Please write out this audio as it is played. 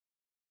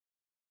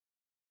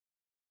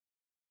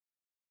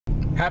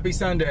Happy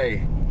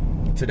Sunday.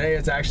 Today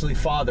is actually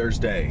Father's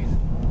Day.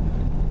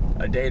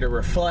 A day to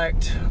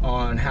reflect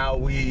on how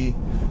we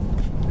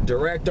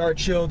direct our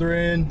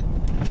children,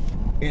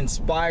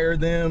 inspire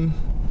them,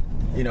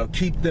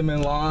 keep them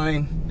in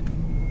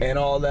line, and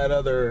all that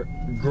other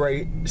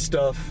great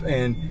stuff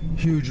and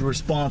huge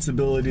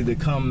responsibility that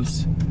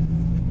comes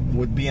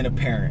with being a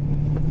parent.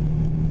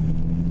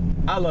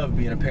 I love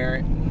being a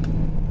parent.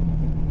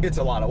 It's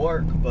a lot of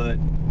work, but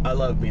I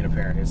love being a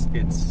parent.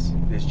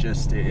 It's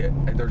just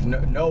there's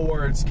no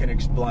words can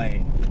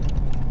explain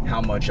how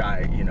much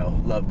I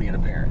love being a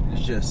parent.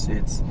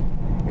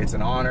 It's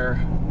an honor.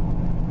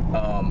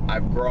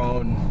 I've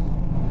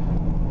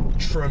grown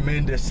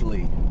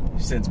tremendously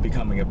since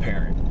becoming a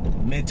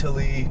parent,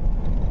 mentally,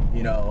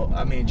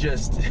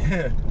 just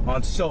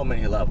on so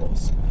many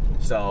levels.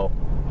 So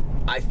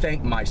I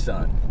thank my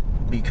son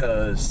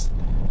because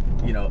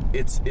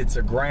it's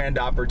a grand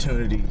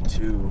opportunity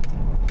to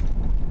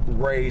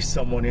raise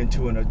someone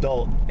into an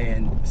adult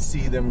and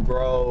see them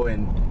grow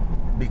and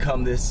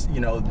become this,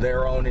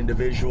 their own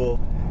individual.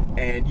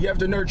 And you have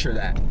to nurture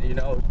that,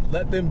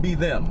 let them be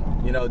them,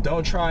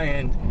 don't try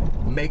and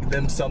make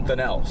them something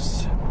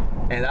else.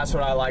 And that's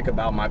what I like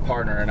about my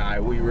partner and I.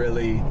 We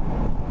really,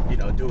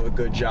 do a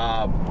good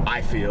job,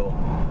 I feel,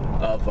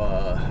 of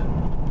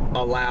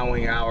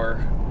allowing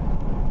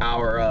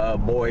our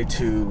boy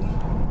to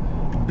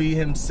be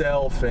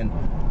himself and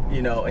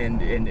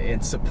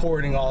and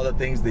supporting all the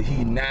things that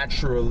he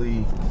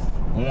naturally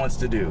wants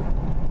to do.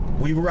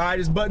 We ride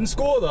his butt in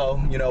school though,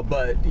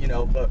 but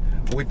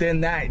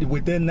within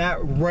that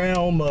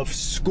realm of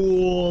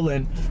school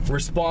and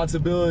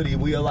responsibility,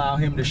 we allow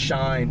him to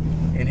shine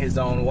in his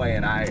own way,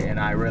 and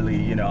I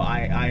really,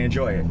 I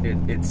enjoy it.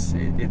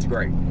 It's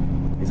great.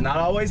 It's not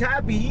always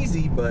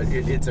easy, but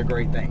it's a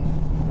great thing.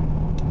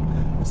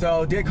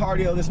 So did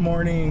cardio this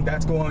morning.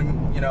 That's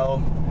going,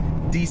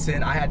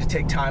 decent. I had to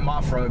take time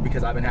off from it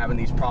because I've been having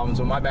these problems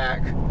with my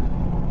back,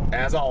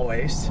 as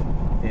always,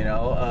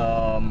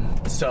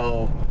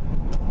 so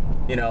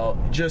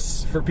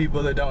just for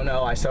people that don't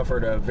know, I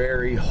suffered a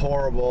very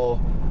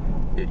horrible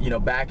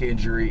back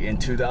injury in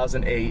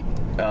 2008.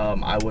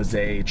 I was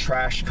a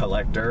trash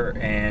collector,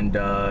 and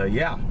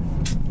yeah,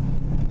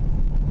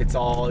 it's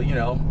all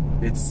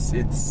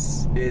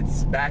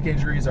it's back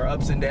injuries are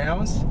ups and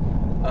downs.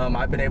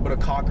 I've been able to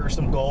conquer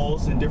some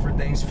goals and different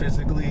things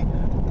physically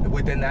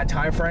within that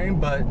time frame,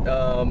 but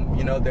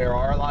there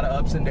are a lot of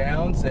ups and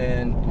downs,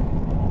 and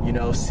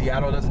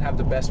Seattle doesn't have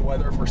the best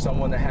weather for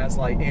someone that has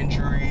like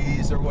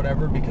injuries or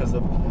whatever because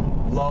of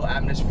low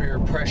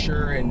atmospheric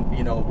pressure and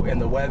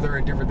and the weather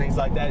and different things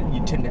like that.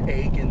 You tend to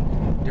ache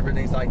and different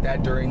things like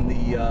that during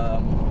the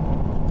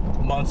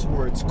months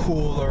where it's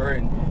cooler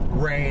and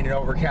rain and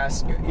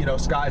overcast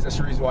skies. That's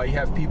the reason why you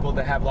have people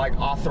that have like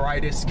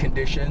arthritis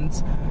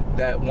conditions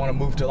that want to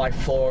move to like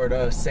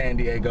Florida, San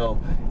Diego,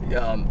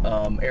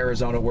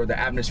 Arizona, where the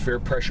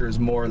atmospheric pressure is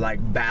more like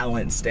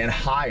balanced and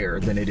higher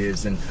than it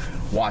is in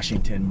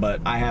Washington.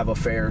 But I have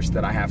affairs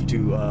that I have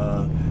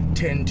to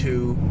tend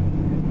to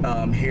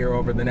here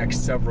over the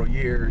next several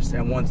years,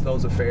 and once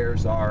those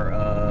affairs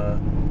are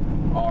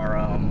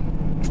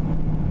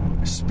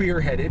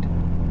spearheaded,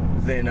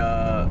 then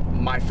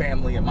my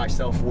family and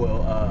myself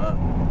will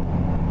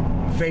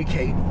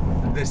vacate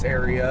this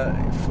area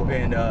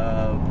and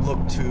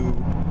look to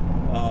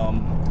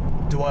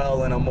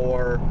dwell in a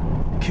more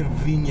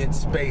convenient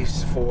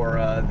space for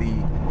the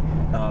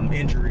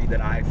injury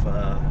that I've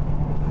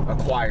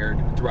acquired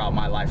throughout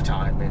my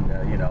lifetime, and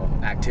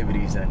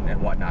activities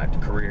and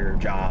whatnot, career,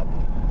 job,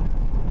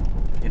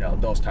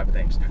 those type of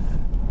things.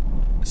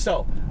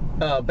 So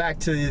back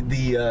to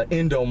the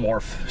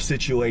Endomorph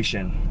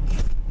situation.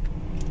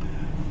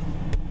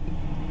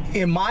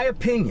 In my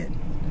opinion,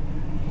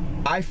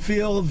 I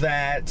feel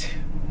that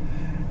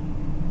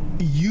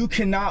you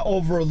cannot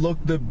overlook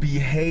the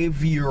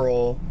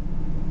behavioral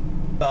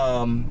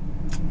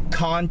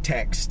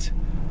context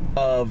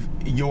of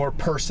your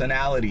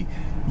personality.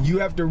 You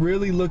have to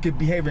really look at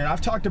behavior. And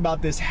I've talked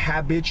about this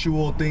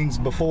habitual things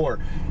before,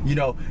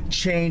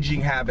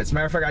 changing habits.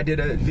 Matter of fact, I did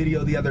a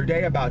video the other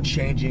day about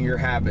changing your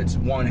habits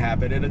one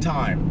habit at a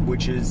time,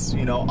 which is,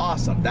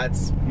 awesome.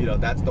 That's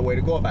the way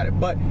to go about it.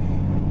 But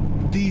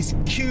these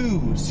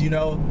cues,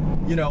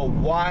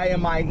 why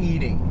am I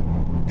eating?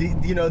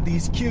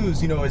 These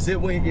cues, is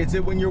it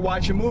when you're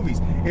watching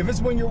movies? If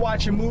it's when you're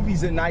watching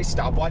movies at night,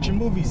 stop watching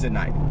movies at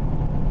night.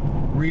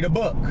 Read a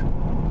book.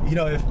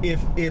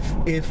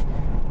 If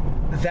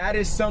that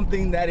is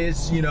something that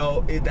is,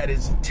 that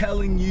is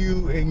telling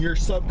you in your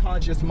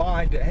subconscious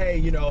mind that, hey,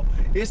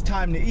 it's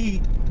time to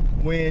eat.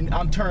 When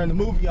I'm turning the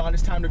movie on,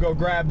 it's time to go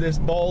grab this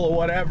bowl or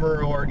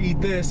whatever, or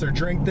eat this or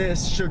drink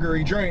this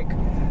sugary drink.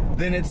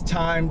 Then it's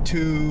time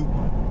to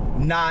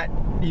not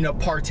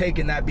partake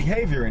in that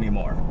behavior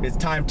anymore. It's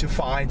time to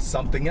find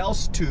something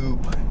else to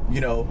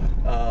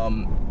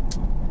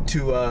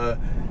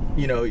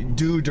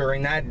do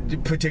during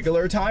that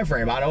particular time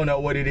frame. I don't know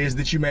what it is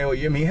that you may,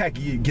 heck,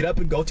 you get up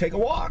and go take a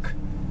walk.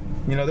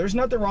 You know, there's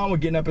nothing wrong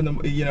with getting up in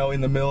the, you know,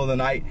 in the middle of the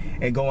night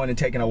and going and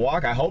taking a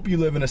walk. I hope you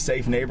live in a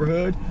safe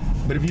neighborhood,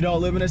 but if you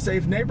don't live in a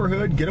safe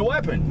neighborhood, get a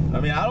weapon. I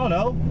mean, I don't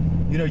know.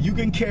 You know, you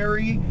can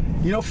carry,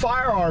 you know,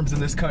 firearms in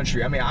this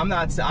country. I mean, I'm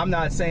not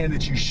saying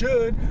that you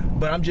should,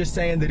 but I'm just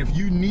saying that if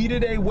you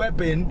needed a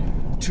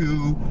weapon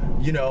to,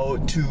 you know,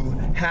 to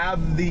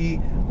have the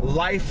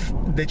life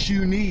that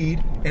you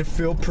need and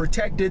feel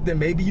protected, then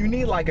maybe you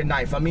need like a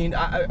knife. I mean,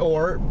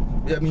 pepper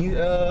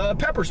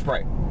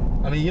spray.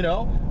 I mean, you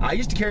know, I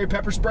used to carry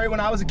pepper spray when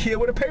I was a kid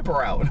with a paper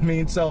route. I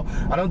mean, so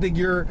I don't think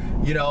you're,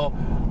 you know,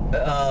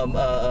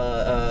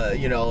 I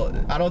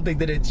don't think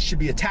that it should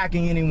be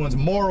attacking anyone's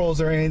morals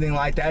or anything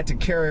like that to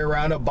carry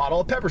around a bottle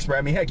of pepper spray.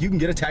 I mean, heck, you can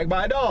get attacked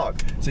by a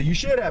dog. So you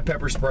should have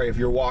pepper spray if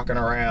you're walking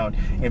around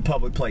in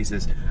public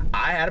places.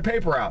 I had a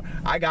paper route.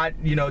 I got,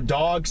 you know,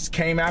 dogs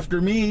came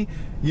after me,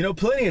 you know,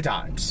 plenty of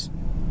times.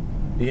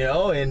 You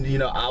know, and, you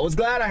know, I was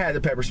glad I had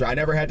the pepper spray. I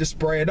never had to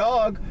spray a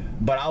dog,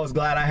 but I was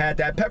glad I had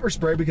that pepper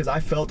spray because I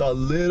felt a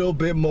little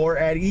bit more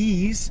at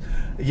ease,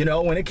 you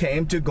know, when it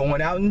came to going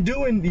out and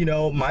doing, you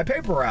know, my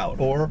paper route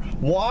or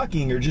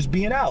walking or just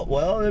being out.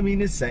 Well, I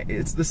mean, it's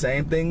the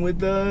same thing with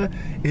the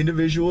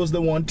individuals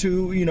that want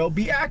to, you know,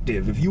 be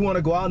active. If you want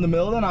to go out in the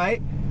middle of the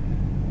night,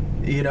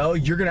 you know,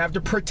 you're going to have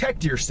to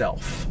protect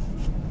yourself.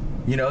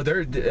 You know,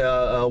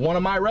 one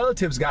of my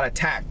relatives got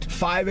attacked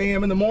 5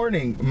 a.m. in the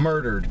morning,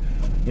 murdered.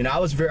 You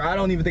know, I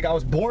don't even think I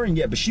was born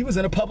yet, but she was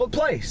in a public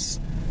place.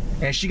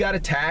 And she got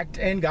attacked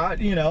and got,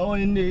 you know,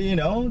 and, you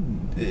know,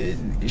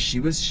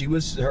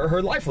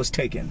 her life was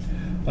taken,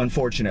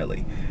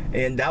 unfortunately.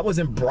 And that was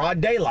in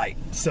broad daylight.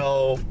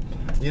 So,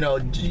 you know,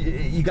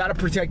 you got to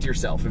protect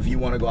yourself if you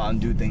want to go out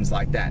and do things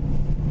like that.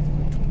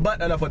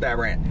 But enough with that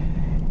rant.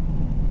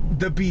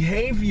 The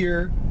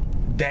behavior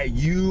that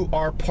you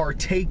are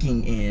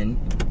partaking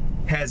in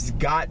has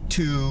got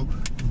to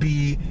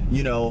be,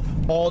 you know,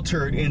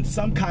 altered in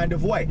some kind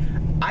of way.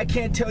 I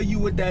can't tell you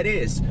what that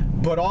is,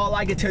 but all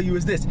I can tell you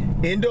is this: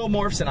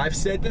 endomorphs, and I've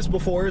said this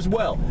before as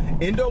well,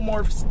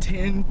 endomorphs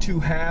tend to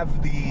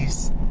have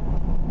these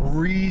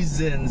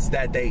reasons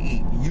that they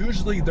eat.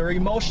 Usually they're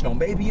emotional.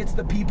 Maybe it's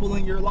the people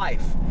in your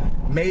life.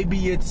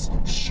 Maybe it's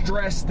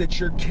stress that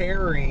you're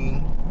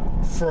carrying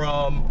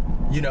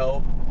from, you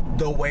know,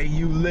 the way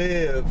you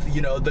live,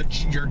 you know,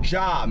 your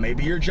job.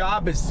 Maybe your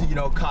job is, you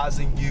know,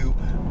 causing you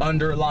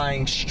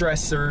underlying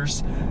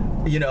stressors,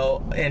 you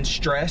know, and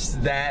stress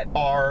that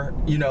are,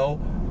 you know,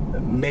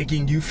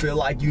 making you feel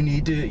like you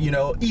need to, you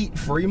know, eat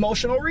for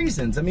emotional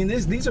reasons. I mean,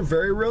 these are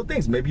very real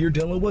things. Maybe you're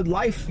dealing with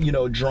life, you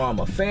know,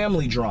 drama,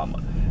 family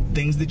drama,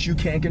 things that you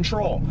can't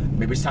control.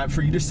 Maybe it's time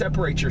for you to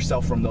separate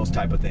yourself from those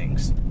type of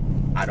things.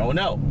 I don't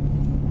know.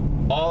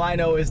 All I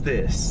know is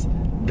this,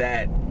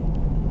 that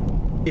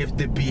if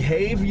the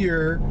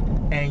behavior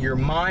and your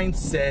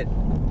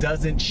mindset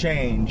doesn't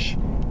change,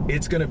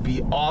 it's going to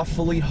be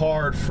awfully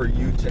hard for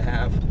you to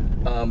have,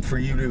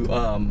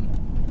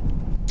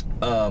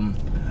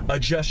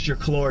 adjust your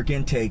caloric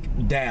intake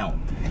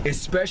down,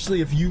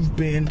 especially if you've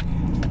been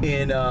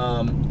in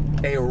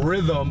a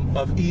rhythm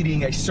of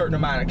eating a certain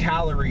amount of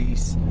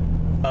calories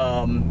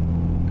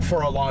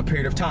for a long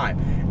period of time.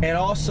 And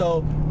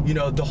also, you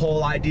know, the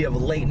whole idea of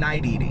late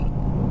night eating.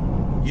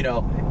 You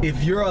know,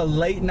 if you're a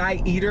late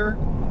night eater,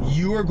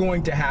 you are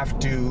going to have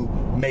to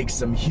make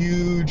some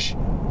huge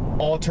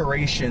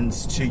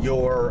alterations to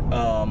your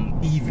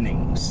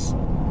evenings.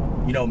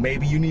 You know,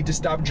 maybe you need to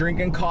stop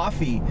drinking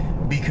coffee,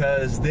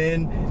 because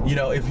then, you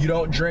know, if you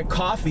don't drink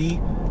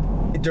coffee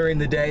during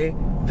the day,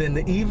 then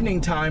the evening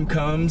time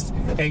comes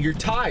and you're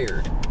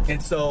tired. And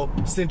so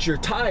since you're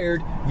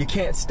tired, you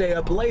can't stay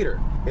up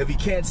later. If you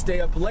can't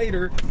stay up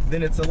later,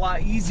 then it's a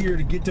lot easier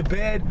to get to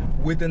bed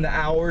within the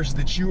hours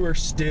that you are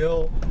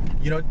still,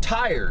 you know,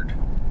 tired.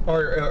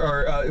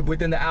 Or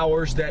within the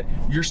hours that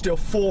you're still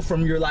full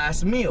from your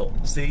last meal.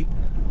 See,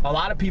 a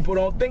lot of people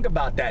don't think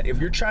about that. If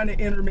you're trying to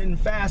intermittent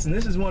fast, and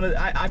this is one of,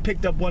 I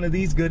picked up one of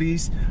these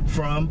goodies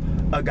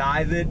from a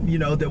guy that, you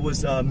know, that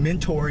was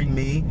mentoring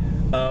me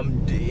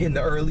in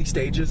the early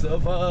stages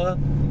of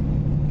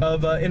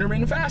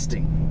intermittent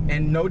fasting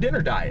and no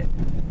dinner diet.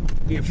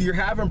 If you're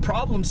having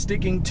problems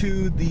sticking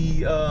to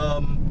the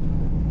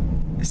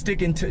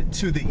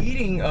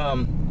eating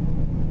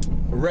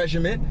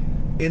regimen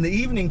in the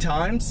evening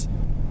times,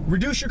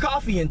 reduce your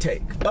coffee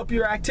intake, up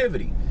your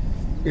activity.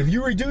 If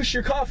you reduce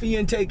your coffee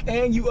intake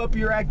and you up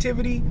your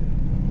activity,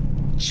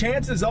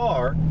 chances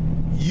are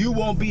you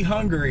won't be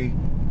hungry,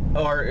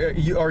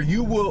 or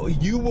you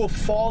will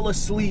fall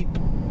asleep,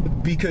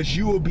 because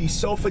you will be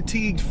so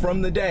fatigued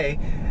from the day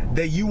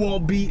that you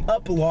won't be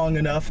up long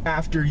enough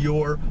after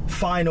your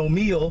final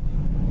meal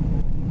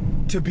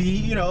to be,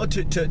 you know,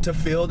 to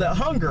feel that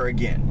hunger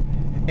again.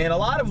 And a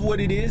lot of what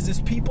it is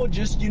people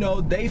just, you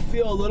know, they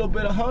feel a little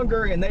bit of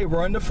hunger and they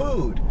run to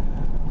food.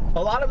 A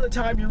lot of the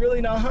time you're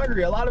really not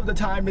hungry. A lot of the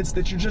time it's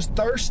that you're just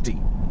thirsty.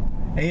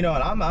 And, you know,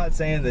 and I'm not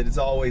saying that it's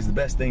always the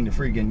best thing to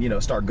freaking, you know,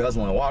 start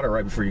guzzling water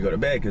right before you go to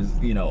bed, because,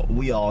 you know,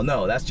 we all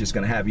know that's just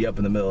going to have you up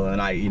in the middle of the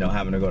night, you know,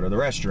 having to go to the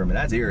restroom, and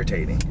that's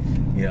irritating.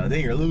 You know,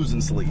 then you're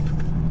losing sleep.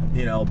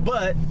 You know,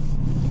 but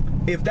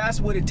if that's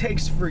what it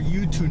takes for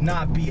you to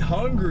not be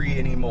hungry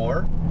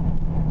anymore,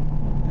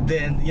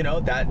 then you know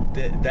that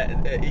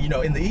you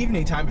know, in the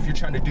evening time, if you're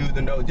trying to do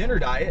the no dinner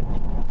diet,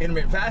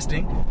 intermittent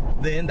fasting,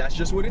 then that's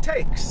just what it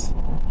takes.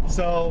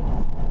 So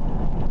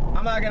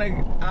I'm not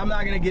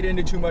gonna get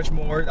into too much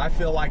more. I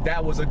feel like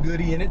that was a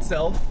goodie in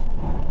itself,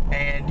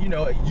 and you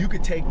know, you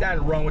could take that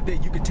and run with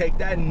it. You could take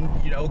that and,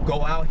 you know,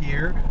 go out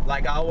here,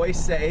 like I always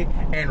say,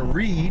 and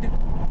read,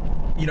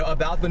 you know,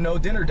 about the no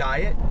dinner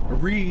diet,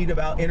 read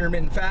about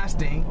intermittent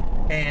fasting,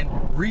 and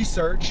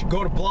research,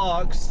 go to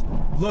blogs,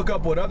 look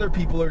up what other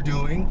people are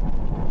doing,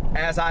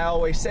 as I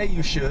always say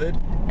you should,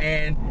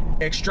 and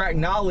extract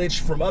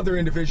knowledge from other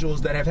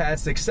individuals that have had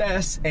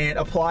success and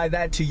apply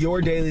that to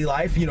your daily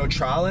life. You know,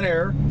 trial and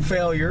error,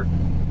 failure,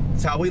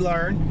 that's how we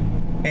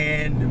learn.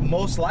 And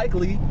most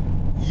likely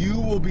you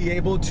will be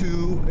able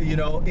to, you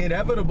know,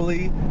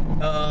 inevitably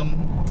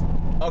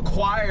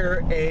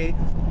acquire a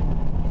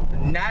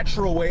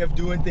natural way of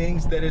doing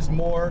things that is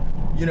more,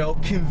 you know,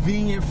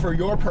 convenient for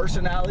your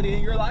personality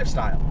and your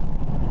lifestyle.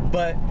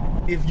 But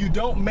if you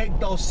don't make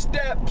those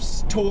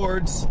steps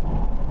towards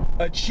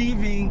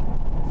achieving,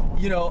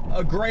 you know,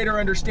 a greater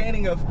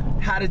understanding of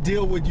how to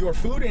deal with your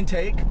food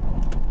intake,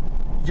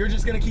 you're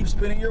just gonna keep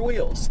spinning your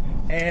wheels.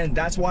 And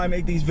that's why I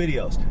make these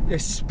videos,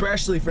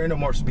 especially for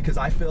endomorphs, because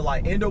I feel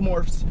like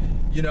endomorphs,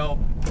 you know,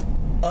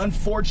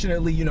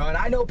 unfortunately, you know, and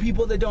I know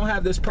people that don't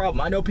have this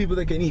problem. I know people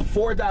that can eat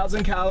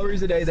 4,000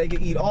 calories a day. They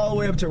can eat all the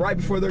way up to right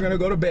before they're gonna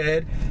go to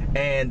bed,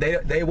 and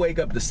they wake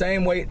up the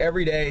same weight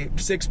every day,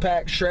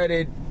 6-pack,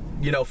 shredded,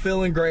 you know,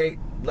 feeling great.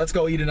 Let's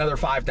go eat another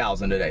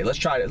 5,000 today. Let's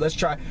try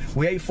it.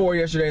 We ate 4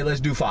 yesterday, let's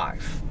do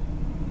 5.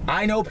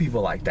 I know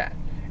people like that,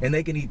 and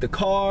they can eat the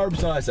carbs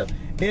and all that stuff.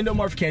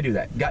 Endomorph can't do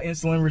that. Got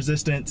insulin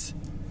resistance,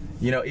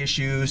 you know,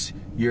 issues.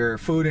 Your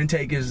food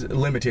intake is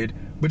limited.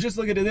 But just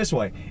look at it this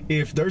way.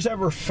 If there's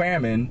ever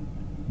famine,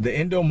 the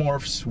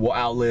endomorphs will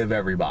outlive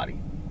everybody.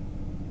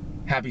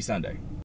 Happy Sunday.